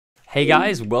Hey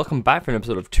guys, welcome back for an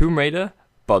episode of Tomb Raider,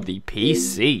 but the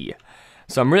PC.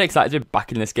 So I'm really excited to be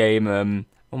back in this game.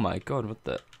 Oh my god, what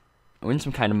the... We're in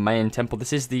some kind of Mayan temple.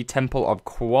 This is the Temple of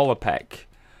Qualopec.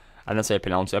 And that's how I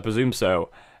pronounce it, I presume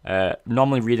so.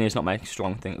 Normally reading is not my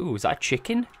strong thing. Ooh, is that a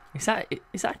chicken? Is that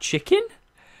a chicken?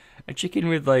 A chicken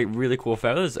with like really cool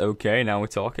feathers? Okay, now we're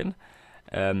talking.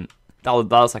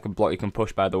 That's like a block you can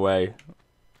push, by the way.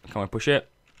 Can I push it?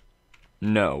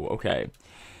 No, okay.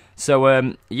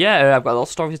 So, yeah, I've got a lot of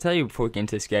stories to tell you before we get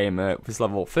into this game, this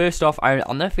level. First off,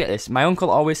 I'll never forget this. My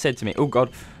uncle always said to me, oh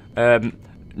god,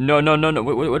 no,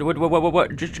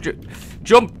 what,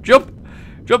 jump.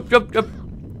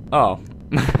 Oh.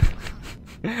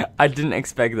 I didn't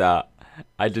expect that.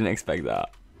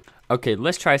 Okay,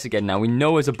 let's try this again now. We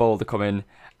know there's a boulder coming,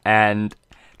 and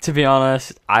to be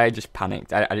honest, I just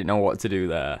panicked. I didn't know what to do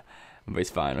there, but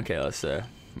it's fine. Okay, let's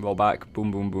roll back,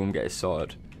 boom, boom, boom, get it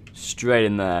sorted. Straight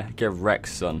in there, get wrecked,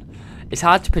 son. It's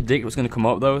hard to predict what's going to come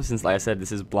up, though, since, like I said,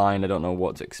 this is blind. I don't know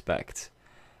what to expect.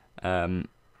 Okay,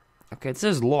 this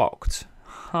is locked.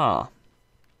 Huh.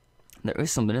 There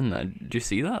is something in there. Do you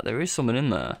see that? There is something in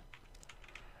there.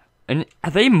 And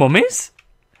are they mummies?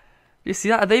 Do you see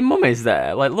that? Are they mummies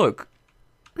there? Like, look.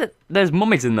 There's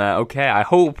mummies in there. Okay, I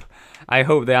hope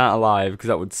they aren't alive, because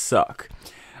that would suck.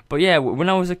 But yeah, when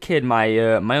I was a kid, my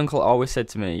uncle always said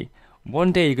to me,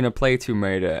 one day you're going to play Tomb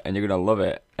Raider and you're going to love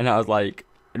it. And I was like,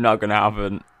 not going to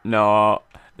happen. No.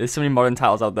 There's so many modern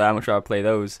titles out there. I'm going to try to play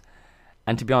those.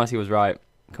 And to be honest, he was right.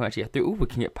 Come actually get through. Ooh, we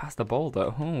can get past the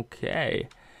boulder. Okay.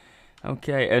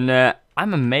 Okay. And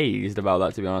I'm amazed about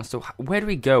that, to be honest. So where do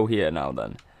we go here now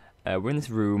then? We're in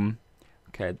this room.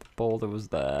 Okay, the boulder was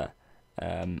there.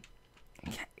 Can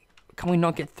we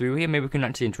not get through here? Maybe we can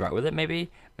actually interact with it, maybe?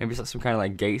 Maybe it's like some kind of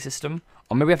like gate system.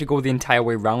 Or maybe we have to go the entire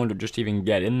way around or just even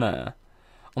get in there.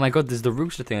 Oh my god, there's the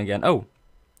rooster thing again. Oh,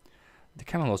 the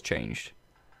camera was changed.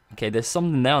 Okay, there's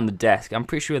something there on the desk. I'm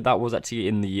pretty sure that was actually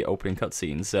in the opening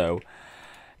cutscene. So,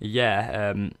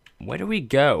 yeah, where do we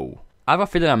go? I have a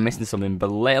feeling I'm missing something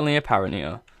blatantly apparent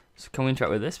here. So can we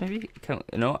interact with this maybe?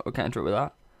 No, we can't interact with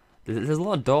that. There's a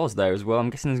lot of doors there as well. I'm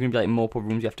guessing there's going to be like multiple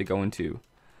rooms you have to go into.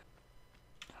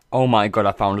 Oh my god,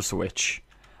 I found a switch.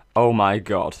 Oh my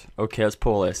god. Okay, let's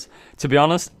pull this. To be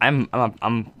honest, I'm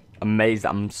amazed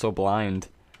that I'm so blind.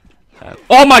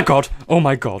 Oh my god! Oh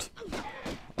my god!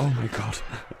 Oh my god!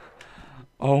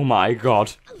 Oh my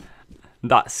god!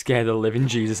 That scared the living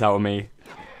Jesus out of me.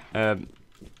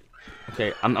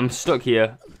 Okay, I'm stuck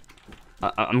here.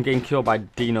 I'm getting killed by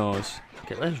dinos.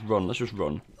 Okay, let's run. Let's just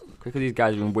run. Quickly, these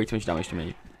guys are doing way too much damage to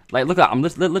me. Like, look at that. I'm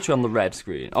literally on the red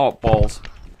screen. Oh, balls.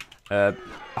 Oh,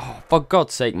 for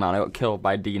God's sake, man, I got killed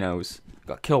by dinos.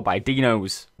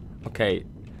 Okay,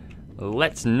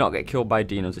 let's not get killed by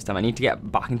dinos this time. I need to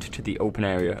get back into the open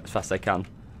area as fast as I can.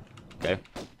 Okay,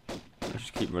 let's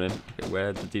just keep running. Okay, where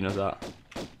are the dinos at?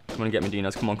 Come on and get me,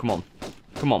 dinos. Come on.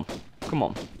 Come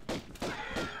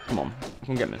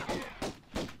and get me.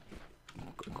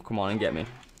 Come on and get me.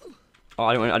 Oh,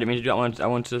 I didn't mean to do that. I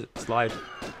want to slide.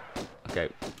 Okay.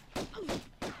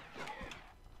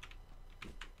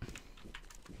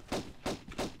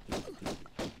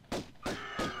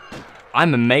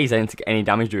 I'm amazed I didn't take any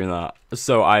damage doing that,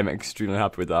 so I'm extremely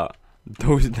happy with that.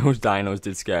 Those dinos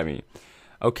did scare me.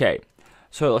 Okay,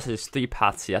 so let's say there's 3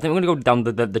 paths here. I think we're gonna go down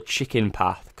the chicken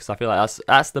path because I feel like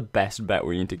that's the best bet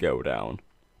we need to go down.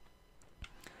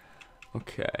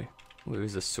 Okay,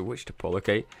 where's the switch to pull?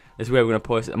 Okay, this is where we're gonna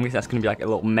pull. I'm guessing that's gonna be like a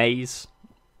little maze.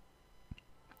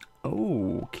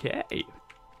 Okay.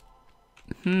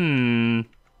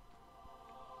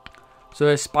 So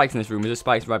there's spikes in this room. Is there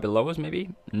spikes right below us,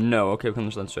 maybe? No. Okay, we can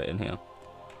just land straight in here.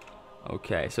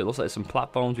 Okay, so it looks like there's some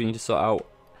platforms we need to sort out.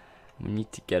 We need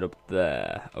to get up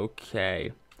there.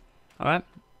 Okay. Alright.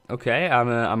 Okay,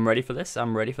 I'm ready for this.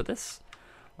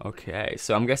 Okay,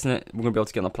 so I'm guessing that we're going to be able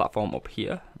to get on the platform up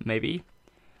here. Maybe.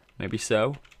 Maybe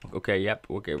so. Okay, yep.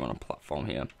 Okay, we're on a platform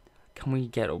here. Can we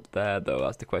get up there, though?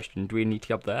 That's the question. Do we need to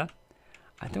get up there?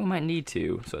 I think we might need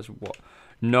to. So it's what?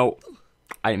 No.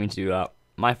 I didn't mean to do that.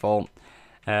 My fault.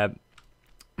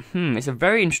 It's a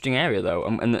very interesting area though,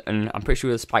 and I'm pretty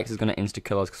sure the spikes is going to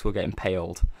insta-kill us because we're getting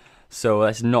impaled. So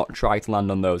let's not try to land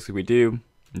on those, because if we do,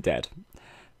 I'm dead.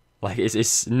 Like,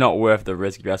 it's not worth the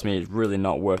risk, if you ask me. It's really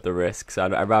not worth the risk, so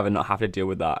I'd rather not have to deal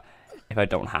with that if I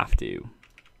don't have to.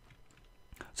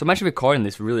 So I'm actually recording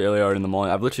this really early on in the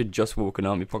morning. I've literally just woken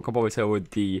up. You can probably tell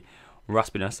with the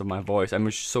raspiness of my voice. I'm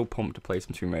just so pumped to play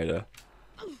some Tomb Raider.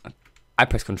 I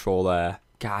pressed control there.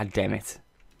 God damn it.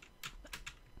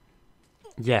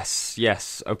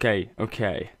 Yes, okay.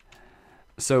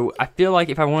 So I feel like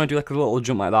if I want to do like a little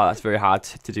jump like that, that's very hard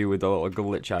to do with the little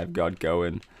glitch I've got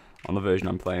going. on the version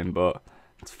I'm playing, but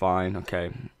it's fine.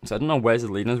 Okay, so I don't know where's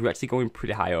the leading us. We're actually going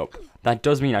pretty high up. That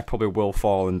does mean I probably will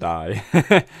fall and die.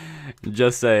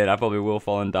 Just saying, I probably will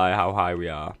fall and die how high we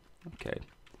are. Okay,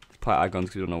 let's play our guns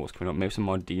because we don't know what's coming up. Maybe some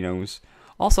more dinos.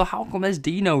 Also, how come there's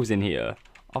dinos in here?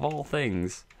 Of all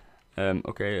things.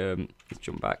 Okay, let's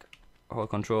jump back. Hold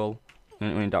control.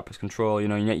 When that press control, you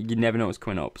know, you never know what's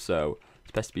coming up, so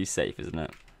it's best to be safe, isn't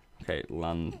it? Okay,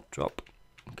 land, drop.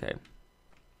 Okay.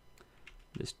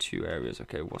 There's 2 areas.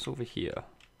 Okay, what's over here?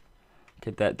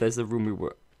 Okay, there's the room we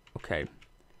were... Okay.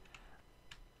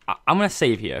 I'm going to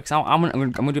save here, because I'm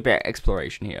going to do a bit of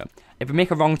exploration here. If we make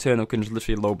a wrong turn, we can just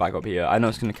literally load back up here. I know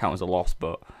it's going to count as a loss,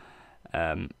 but...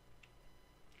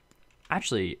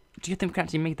 Actually, do you think we can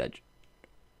actually make that...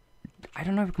 I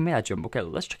don't know if we can make that jump. Okay,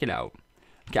 let's check it out.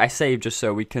 Okay, I saved just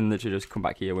so we can literally just come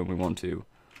back here when we want to.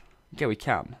 Okay, we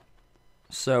can.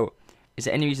 So, is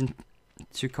there any reason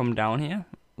to come down here?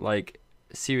 Like,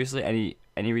 seriously,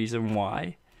 any reason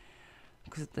why?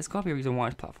 Because there's got to be a reason why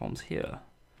this platform's here.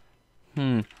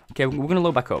 Okay, we're going to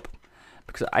load back up.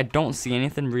 Because I don't see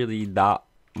anything really that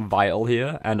vital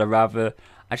here. And I'd rather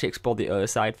actually explore the other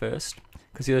side first.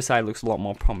 Because the other side looks a lot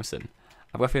more promising.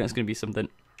 I've got a feeling it's going to be something...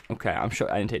 Okay, I'm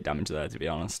sure I didn't take damage there, to be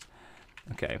honest.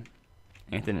 Okay.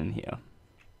 Anything in here?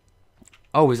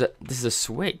 Oh, this is a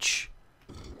switch.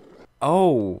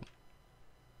 Oh.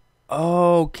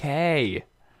 Okay.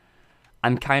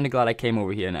 I'm kind of glad I came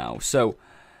over here now. So,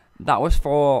 that was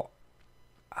for...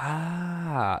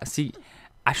 see,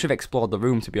 I should have explored the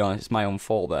room, to be honest. It's my own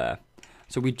fault there.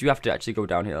 So, we do have to actually go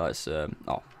down here. Let's,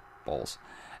 oh, balls.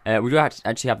 We do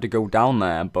actually have to go down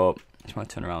there, but I just want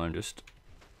to turn around and just,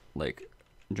 like,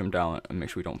 jump down and make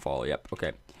sure we don't fall. Yep,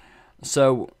 okay.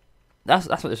 So, that's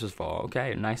what this was for.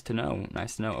 Okay, nice to know.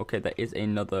 Nice to know. Okay, there is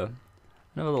another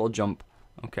little jump.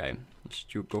 Okay, let's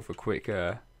go for a quick,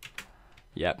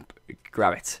 yep,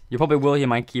 grab it. You probably will hear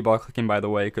my keyboard clicking, by the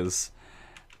way, because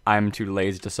I'm too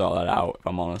lazy to sort that out, if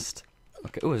I'm honest.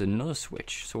 Okay, oh, there's another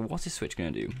switch. So what's this switch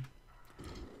going to do?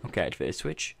 Okay, activate a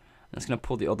switch. That's going to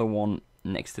pull the other one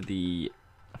next to the...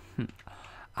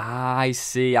 I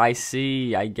see. I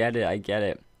get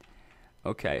it.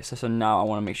 Okay, so now I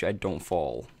want to make sure I don't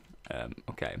fall.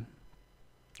 Okay.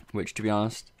 Which, to be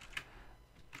honest,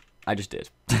 I just did.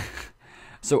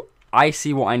 So, I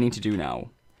see what I need to do now.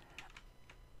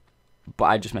 But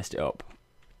I just messed it up.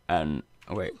 And,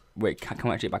 oh, wait, can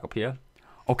we actually get back up here?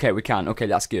 Okay, we can. Okay,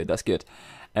 that's good.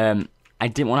 I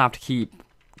didn't want to have to keep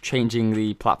changing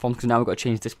the platform, because now we've got to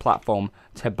change this platform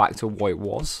to head back to what it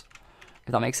was.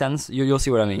 If that makes sense, you'll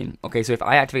see what I mean. Okay, so if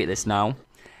I activate this now,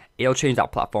 it'll change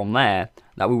that platform there.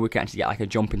 That way we can actually get like a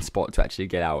jumping spot to actually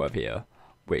get out of here,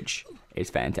 which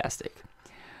is fantastic.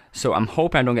 So I'm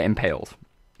hoping I don't get impaled,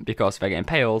 because if I get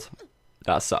impaled,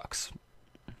 that sucks.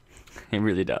 It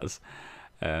really does.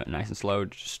 Nice and slow. I'm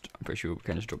pretty sure we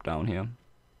can just drop down here.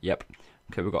 Yep.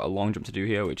 Okay, we've got a long jump to do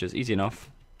here, which is easy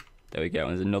enough. There we go.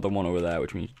 And there's another one over there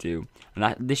which we need to do,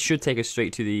 and this should take us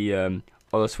straight to the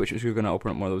other switch, which we're going to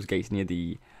open up one of those gates near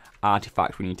the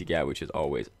artifact we need to get, which is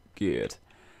always good.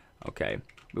 Okay,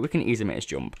 but we can easily make this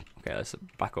jump. Okay, let's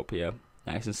back up here.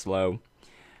 Nice and slow.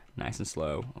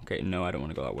 Okay, no, I don't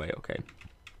want to go that way. Okay,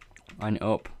 line it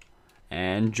up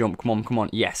and jump. Come on.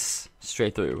 Yes,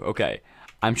 straight through. Okay,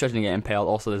 I'm sure I'm going to get impaled.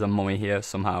 Also, there's a mummy here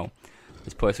somehow.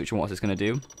 Let's play switch, and what's this going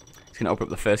to do? It's going to open up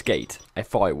the first gate. I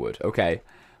thought it would. Okay,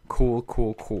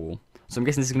 cool. So I'm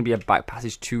guessing this is going to be a back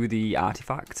passage to the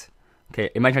artifact. Okay,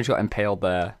 imagine I just got impaled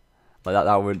there. Like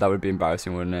that would be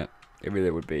embarrassing, wouldn't it? It really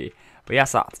would be. But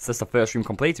yes, that's the first room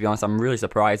complete, to be honest. I'm really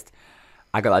surprised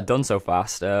I got that done so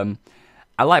fast.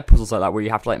 I like puzzles like that, where you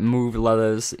have to like move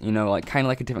leathers, you know, like kind of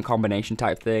like a different combination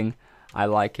type thing. I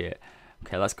like it.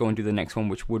 Okay, let's go and do the next one,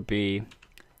 which would be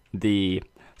the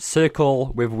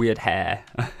circle with weird hair.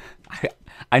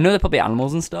 I know they're probably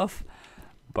animals and stuff,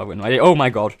 but I've got no idea. Oh my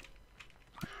god.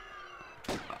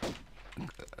 Come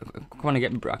on and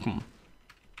get me, bro. Come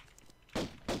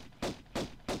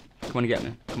on and get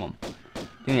me. Come on.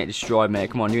 You need to destroy me.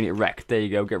 Come on, you need wrecked. There you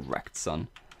go. Get wrecked, son.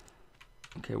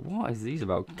 Okay, what is these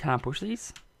about? Can I push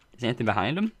these? Is there anything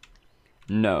behind them?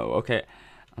 No. Okay.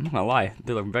 I'm not gonna lie.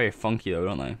 They look very funky though,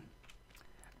 don't they?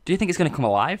 Do you think it's gonna come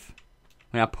alive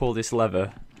when I pull this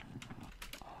lever?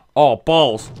 Oh,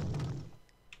 balls.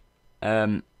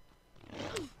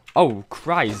 Oh,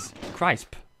 Christ.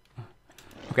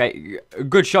 Okay,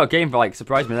 good shot game for like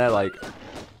surprised me there, like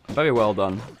very well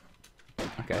done.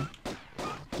 Okay,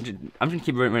 I'm just gonna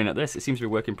keep running at this. It seems to be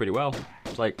working pretty well.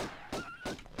 It's like,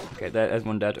 okay, there's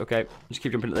one dead. Okay, just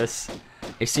keep jumping at this.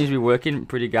 It seems to be working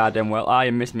pretty goddamn well. Ah,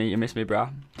 you missed me,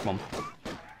 brah. Come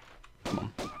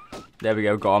on. There we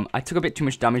go, got him. I took a bit too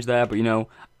much damage there, but you know,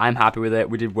 I'm happy with it.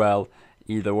 We did well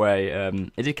either way.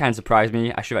 It did kind of surprise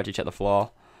me. I should have actually checked the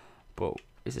floor. But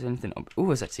is there anything up? Ooh,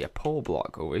 there's actually a pole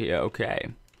block over here. Okay.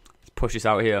 Let's push this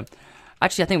out here.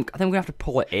 Actually, I think we're going to have to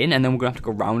pull it in, and then we're going to have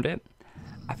to go around it.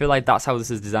 I feel like that's how this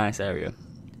is designed, this area.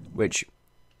 Which,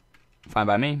 fine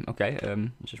by me. Okay,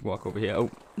 let's just walk over here.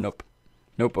 Oh, nope.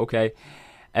 Nope, okay.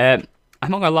 I'm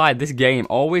not gonna lie, this game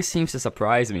always seems to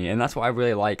surprise me, and that's what I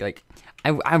really like. Like,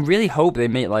 I really hope they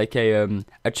make like a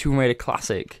Tomb Raider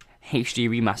Classic HD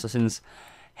remaster, since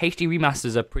HD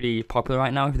remasters are pretty popular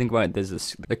right now. If you think about it,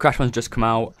 the Crash one's just come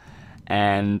out,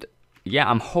 and yeah,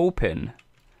 I'm hoping.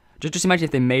 Just imagine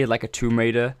if they made like a Tomb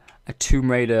Raider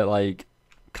like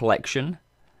collection.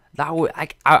 That would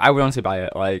I would honestly buy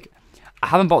it. Like, I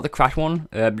haven't bought the Crash one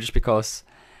just because.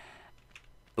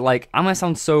 Like, I'm gonna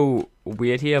sound so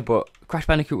weird here, but Crash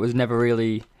Bandicoot was never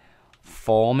really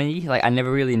for me. Like, I never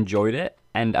really enjoyed it,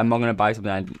 and I'm not gonna buy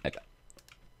something like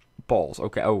balls.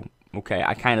 Okay, oh, okay,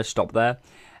 I kind of stopped there.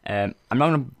 I'm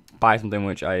not gonna buy something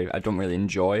which I don't really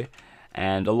enjoy,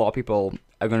 and a lot of people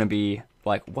are gonna be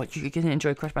like, "What? You didn't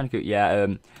enjoy Crash Bandicoot?" Yeah,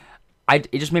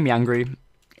 it just made me angry.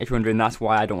 If you're wondering, that's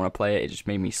why I don't want to play it. It just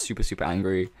made me super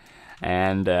angry.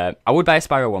 And I would buy a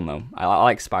Spyro one though. I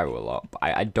like Spyro a lot, but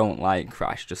I don't like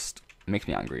Crash. Just makes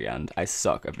me angry, and I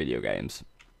suck at video games,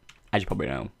 as you probably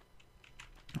know.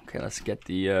 Okay, let's get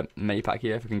the Medipack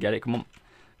here if we can get it. Come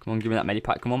on, give me that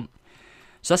Medipack. Come on.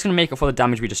 So that's gonna make up for the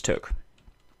damage we just took,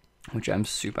 which I'm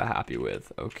super happy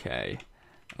with. Okay,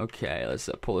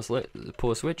 let's pull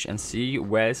the switch and see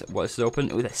what's open.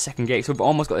 Oh, the second gate. So we've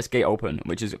almost got this gate open,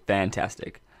 which is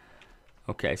fantastic.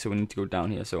 Okay, so we need to go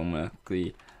down here. So I'm gonna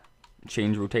quickly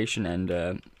change rotation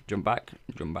and jump back,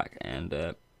 and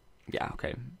yeah,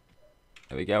 okay,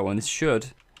 there we go. And this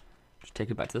should just take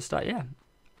it back to the start. Yeah,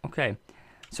 okay.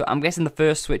 So I'm guessing the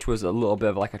first switch was a little bit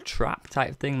of like a trap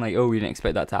type thing, like, oh, you didn't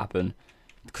expect that to happen,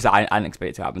 because I didn't expect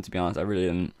it to happen, to be honest. I really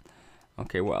didn't.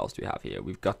 Okay, what else do we have here?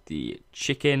 We've got the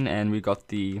chicken and we've got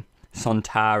the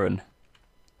Sontaran.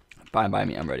 By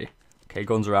me, I'm ready. Okay,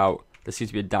 guns are out. There seems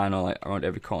to be a dino like around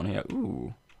every corner here.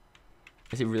 Ooh,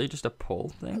 is it really just a pull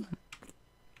thing?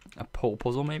 A pull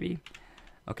puzzle, maybe?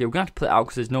 Okay, we're going to have to pull it out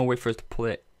because there's no way for us to pull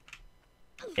it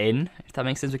in, if that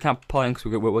makes sense. We can't pull it in because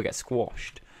we'll get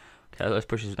squashed. Okay, let's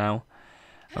push this now.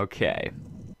 Okay.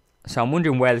 So I'm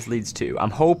wondering where this leads to.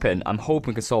 I'm hoping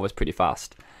we can solve this pretty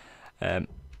fast. Can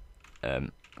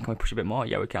we push a bit more?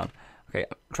 Yeah, we can. Okay,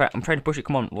 I'm trying to push it.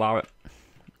 Come on, Lara,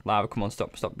 come on,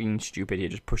 stop being stupid here.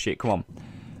 Just push it. Come on.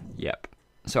 Yep.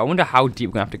 So I wonder how deep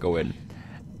we're going to have to go in.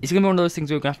 It's going to be one of those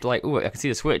things where we're going to have to, like, oh, I can see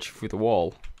the switch through the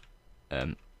wall.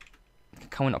 Can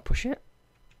we not push it?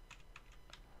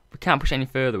 We can't push it any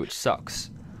further, which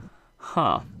sucks.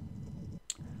 Huh.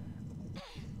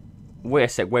 Wait a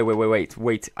sec.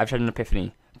 Wait. I've had an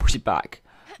epiphany. Push it back.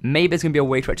 Maybe there's going to be a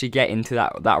way to actually get into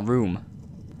that room.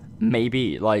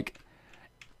 Maybe. Like,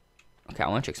 okay, I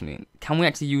want to check something. Can we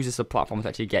actually use this as a platform to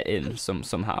actually get in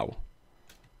somehow?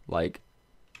 Like,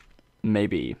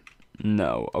 maybe.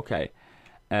 No. Okay.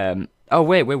 Oh,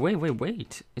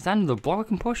 wait. Is that another block I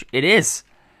can push? It is.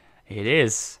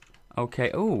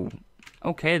 Okay. Oh.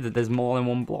 Okay, there's more than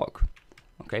one block.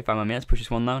 Okay, fine by me. Let's push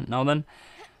this one now then.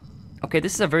 Okay,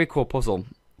 this is a very cool puzzle.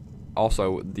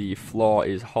 Also, the floor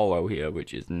is hollow here,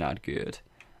 which is not good.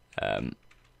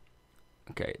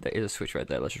 Okay, there is a switch right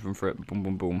there. Let's just run for it. Boom,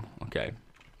 boom, boom. Okay.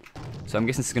 So I'm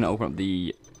guessing this is going to open up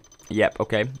the... Yep,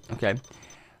 okay.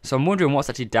 So I'm wondering what's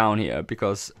actually down here,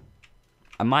 because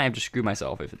I might have just screwed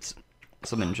myself if it's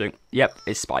something interesting. Yep,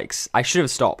 it's spikes. I should have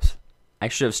stopped.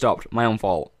 My own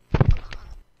fault.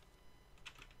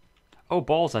 Oh,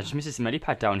 balls. I just missed this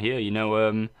medipad down here. You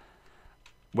know,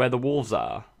 where the wolves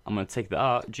are. I'm going to take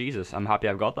that. Jesus, I'm happy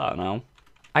I've got that now.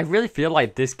 I really feel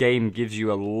like this game gives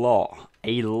you a lot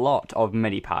of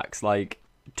medipacks. Like,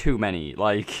 too many.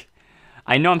 Like,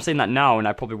 I know I'm saying that now, and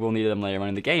I probably will need them later on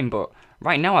in the game, but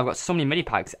right now I've got so many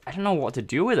medipacks, I don't know what to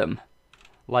do with them.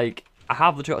 Like, I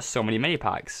have literally got so many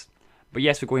medipacks. But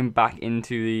yes, we're going back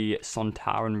into the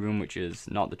Sontaran room, which is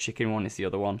not the chicken one, it's the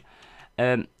other one.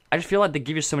 I just feel like they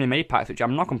give you so many medipacks, which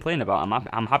I'm not complaining about.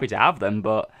 I'm happy to have them,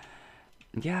 but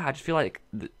yeah, I just feel like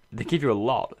they give you a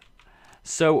lot.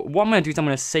 So what I'm going to do is I'm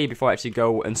going to save before I actually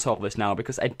go and solve this now,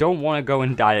 because I don't want to go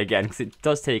and die again, because it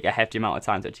does take a hefty amount of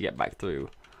time to actually get back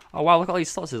through. Oh wow, look at all these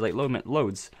slots, there's like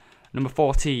loads. Number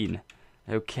 14.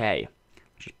 Okay,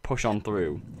 just push on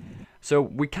through. So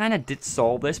we kind of did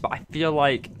solve this, but I feel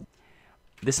like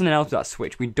there's something else with that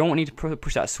switch. We don't need to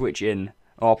push that switch in,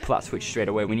 or pull that switch straight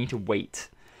away. We need to wait.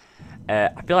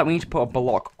 I feel like we need to put a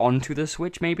block onto the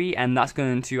switch, maybe, and that's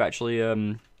going to actually,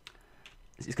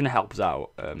 it's going to help us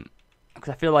out. because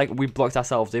I feel like we blocked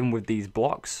ourselves in with these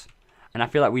blocks, and I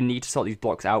feel like we need to sort these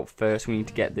blocks out first. We need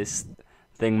to get this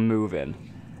thing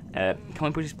moving. Can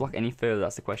we push this block any further?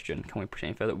 That's the question. Can we push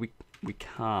any further? We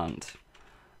can't.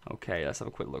 Okay, let's have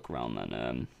a quick look around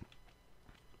then.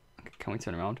 Okay, can we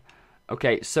turn around?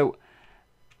 Okay, so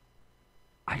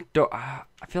I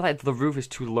feel like the roof is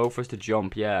too low for us to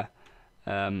jump. Yeah.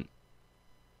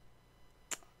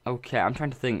 Okay, I'm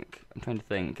trying to think.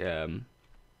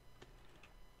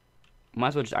 Might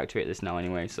as well just activate this now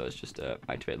anyway. So let's just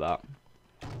activate that.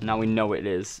 Now we know it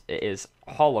is. It is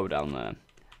hollow down there.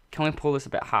 Can we pull this a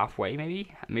bit halfway?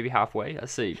 Maybe halfway.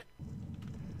 Let's see.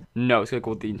 No, it's gonna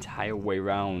go the entire way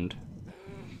round.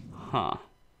 Huh.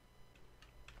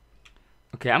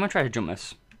 Okay, I'm gonna try to jump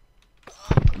this.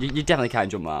 You definitely can't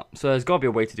jump that. So there's gotta be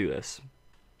a way to do this.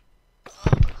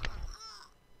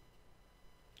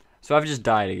 So I've just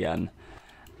died again.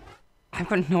 I've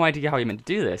got no idea how you're meant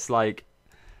to do this. Like,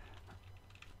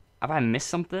 have I missed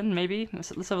something? Maybe. Let's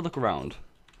have a look around.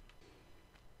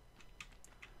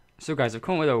 So guys, I've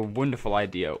come up with a wonderful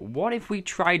idea. What if we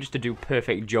try just to do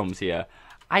perfect jumps here?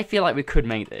 I feel like we could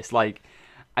make this. Like,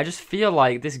 I just feel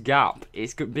like this gap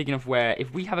is big enough where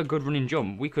if we have a good running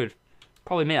jump, we could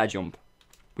probably make that jump.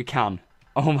 We can.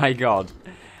 Oh my god.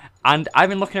 And I've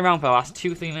been looking around for the last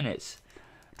 2-3 minutes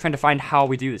trying to find how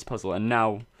we do this puzzle, and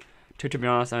now, to be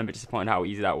honest, I'm a bit disappointed how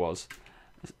easy that was.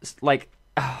 Like,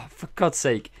 oh, for God's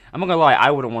sake, I'm not gonna lie, I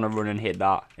wouldn't want to run and hit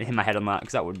my head on that,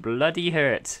 because that would bloody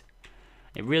hurt.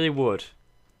 It really would.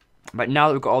 But now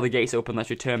that we've got all the gates open,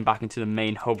 let's return back into the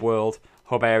main hub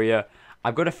area.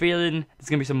 I've got a feeling there's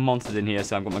gonna be some monsters in here,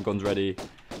 so I've got my guns ready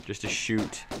just to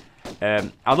shoot.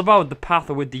 I love how the path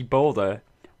with the boulder,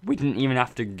 we didn't even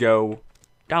have to go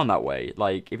down that way.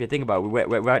 Like, if you think about it,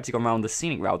 we're actually going around the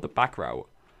scenic route, the back route.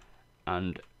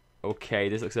 And, okay,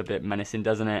 this looks a bit menacing,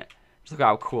 doesn't it? Just look at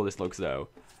how cool this looks, though.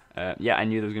 Yeah, I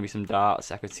knew there was going to be some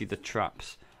darts. I could see the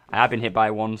traps. I have been hit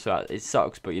by one, so it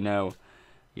sucks, but, you know,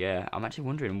 yeah, I'm actually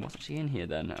wondering what's actually in here,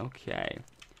 then. Okay.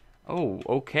 Oh,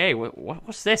 okay,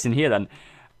 what's this in here, then?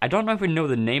 I don't know if we know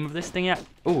the name of this thing yet.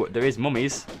 Oh, there is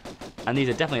mummies. And these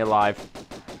are definitely alive.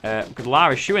 Because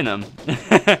Lara's shooing them.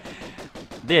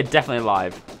 They are definitely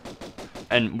alive.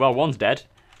 And, well, one's dead.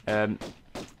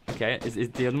 Okay, is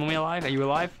the other mummy alive? Are you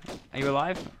alive? Are you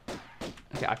alive?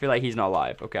 Okay, I feel like he's not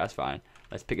alive. Okay, that's fine.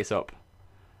 Let's pick this up.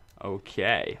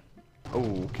 Okay.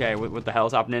 Oh, okay, what the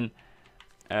hell's happening?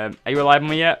 Are you alive,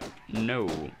 mummy, yet? No.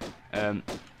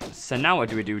 So now what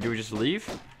do we do? Do we just leave?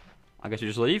 I guess we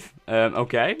just leave.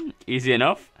 Okay, easy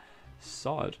enough.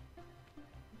 Sod.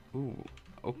 Ooh,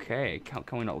 okay.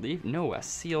 Can we not leave? No, we're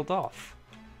sealed off.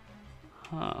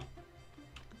 Huh.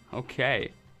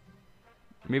 Okay.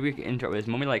 Maybe we can interact with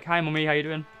this mummy. Like, hi, mummy, how you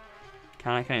doing?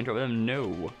 Can I interact with them?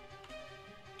 No.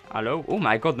 Hello? Oh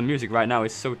my god, the music right now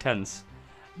is so tense.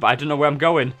 But I don't know where I'm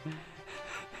going.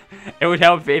 It would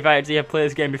help if I actually had played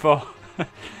this game before.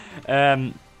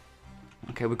 Okay,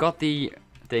 we got the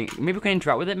thing. Maybe we can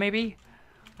interact with it, maybe?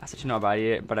 That's actually not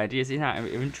a bad idea. Is it in our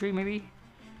inventory, maybe?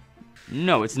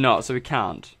 No, it's not, so we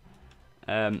can't.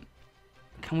 Can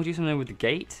we do something with the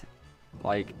gate?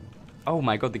 Like, oh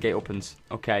my god, the gate opens.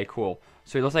 Okay, cool.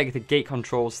 So it looks like the gate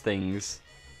controls things.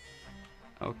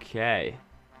 Okay.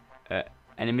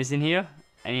 Enemies in here?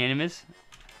 Any enemies?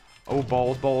 Oh,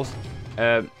 balls.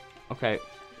 Okay.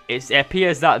 It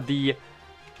appears that the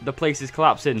place is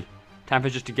collapsing. Time for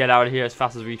us just to get out of here as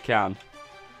fast as we can.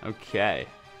 Okay.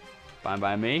 Fine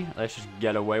by me. Let's just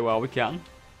get away while we can.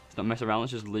 Let's not mess around.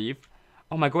 Let's just leave.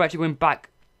 Oh my god, we're actually going back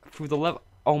through the level.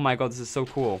 Oh my god, this is so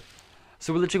cool.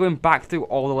 So we're literally going back through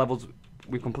all the levels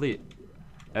we complete.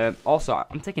 Also,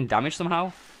 I'm taking damage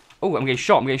somehow. Oh, I'm getting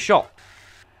shot.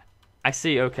 I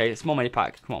see. Okay, small mini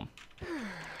pack. Come on.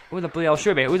 Who the bloody hell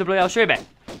should be?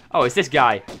 Oh, it's this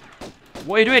guy.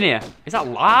 What are you doing here? Is that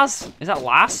Lars? Is that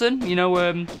Larson? You know,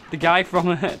 the guy from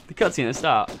the cutscene at the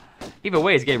start. Either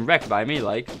way, he's getting wrecked by me.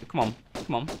 Like, come on.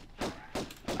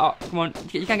 Oh, come on.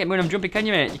 You can't get me when I'm jumping, can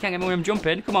you, mate? You can't get me when I'm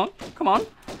jumping. Come on.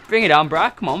 Bring it on,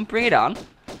 brah. Come on, bring it on.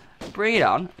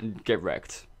 And get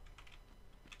wrecked.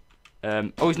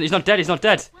 Oh, he's not dead.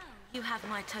 Well, you have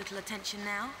my total attention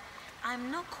now.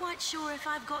 I'm not quite sure if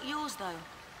I've got yours, though.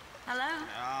 Hello?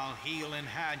 I'll heel and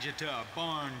hide you to a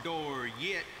barn door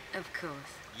yet. Of course.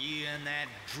 You and that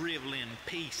driveling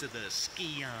piece of the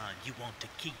ski-on. You want to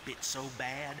keep it so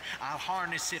bad, I'll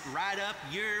harness it right up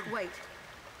your... Wait.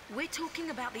 We're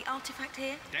talking about the artifact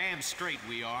here? Damn straight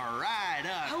we are. Right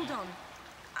up. Hold on.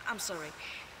 I'm sorry.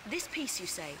 This piece, you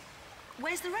say.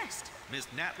 Where's the rest? Miss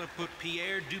Natler put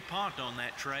Pierre DuPont on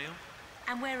that trail.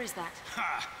 And where is that?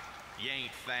 Ha! You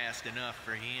ain't fast enough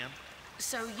for him.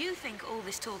 So you think all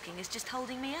this talking is just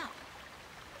holding me up?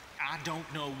 I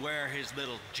don't know where his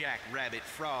little jackrabbit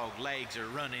frog legs are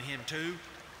running him to.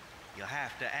 You'll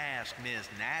have to ask Miss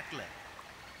Natalie.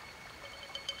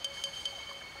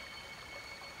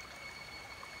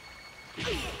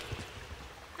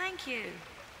 Thank you.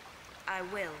 I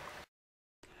will.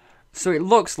 So it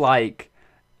looks like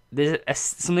there's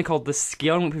something called the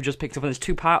Skion, which we've just picked up, and there's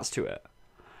 2 parts to it.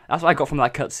 That's what I got from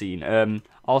that cutscene.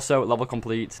 Also, level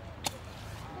complete.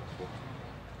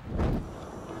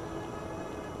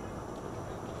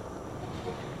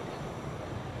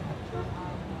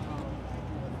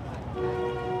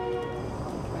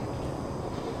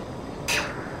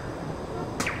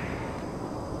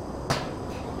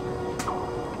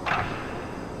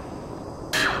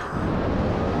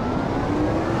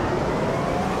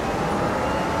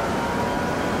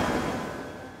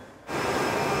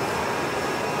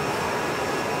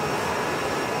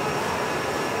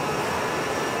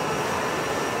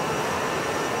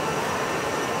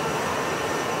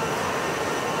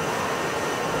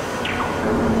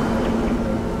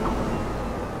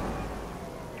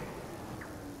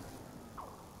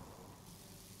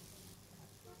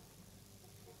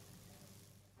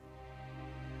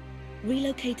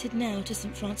 Relocated now to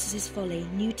St. Francis's Folly,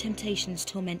 new temptations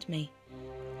torment me.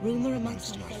 Rumour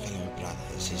amongst my fellow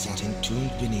brothers is that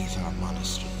entombed beneath our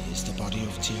monastery is the body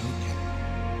of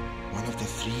Teokan, one of the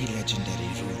 3 legendary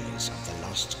rulers of the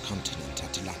lost continent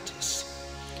Atlantis,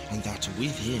 and that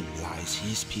with him lies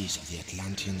his piece of the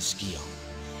Atlantean Skion,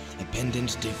 a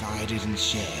pendant divided and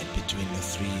shared between the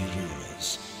 3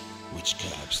 rulers, which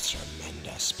curbs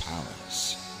tremendous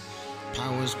powers.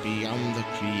 Powers beyond the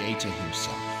Creator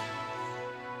himself.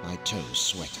 My toes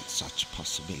sweat at such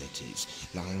possibilities,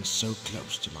 lying so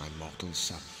close to my mortal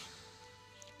self.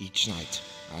 Each night,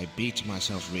 I beat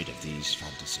myself rid of these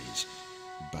fantasies,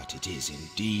 but it is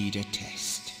indeed a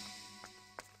test.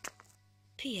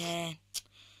 Pierre,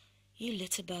 you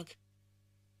litterbug.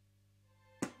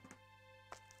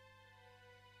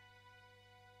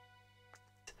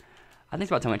 I think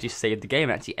it's about time I actually save the game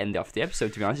and actually end off the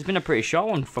episode, to be honest. It's been a pretty short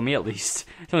one for me, at least.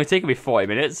 It's only taken me 40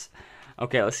 minutes.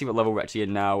 Okay, let's see what level we're actually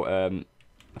in now.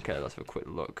 Okay, let's have a quick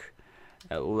look.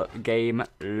 Load game.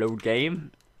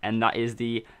 And that is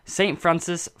the St.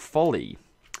 Francis Folly.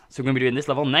 So we're going to be doing this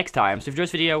level next time. So if you enjoyed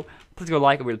this video, please go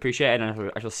like, I really appreciate it.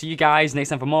 And I shall see you guys next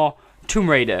time for more Tomb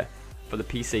Raider for the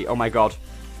PC. Oh my god.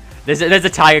 There's a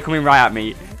tiger coming right at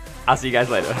me. I'll see you guys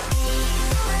later.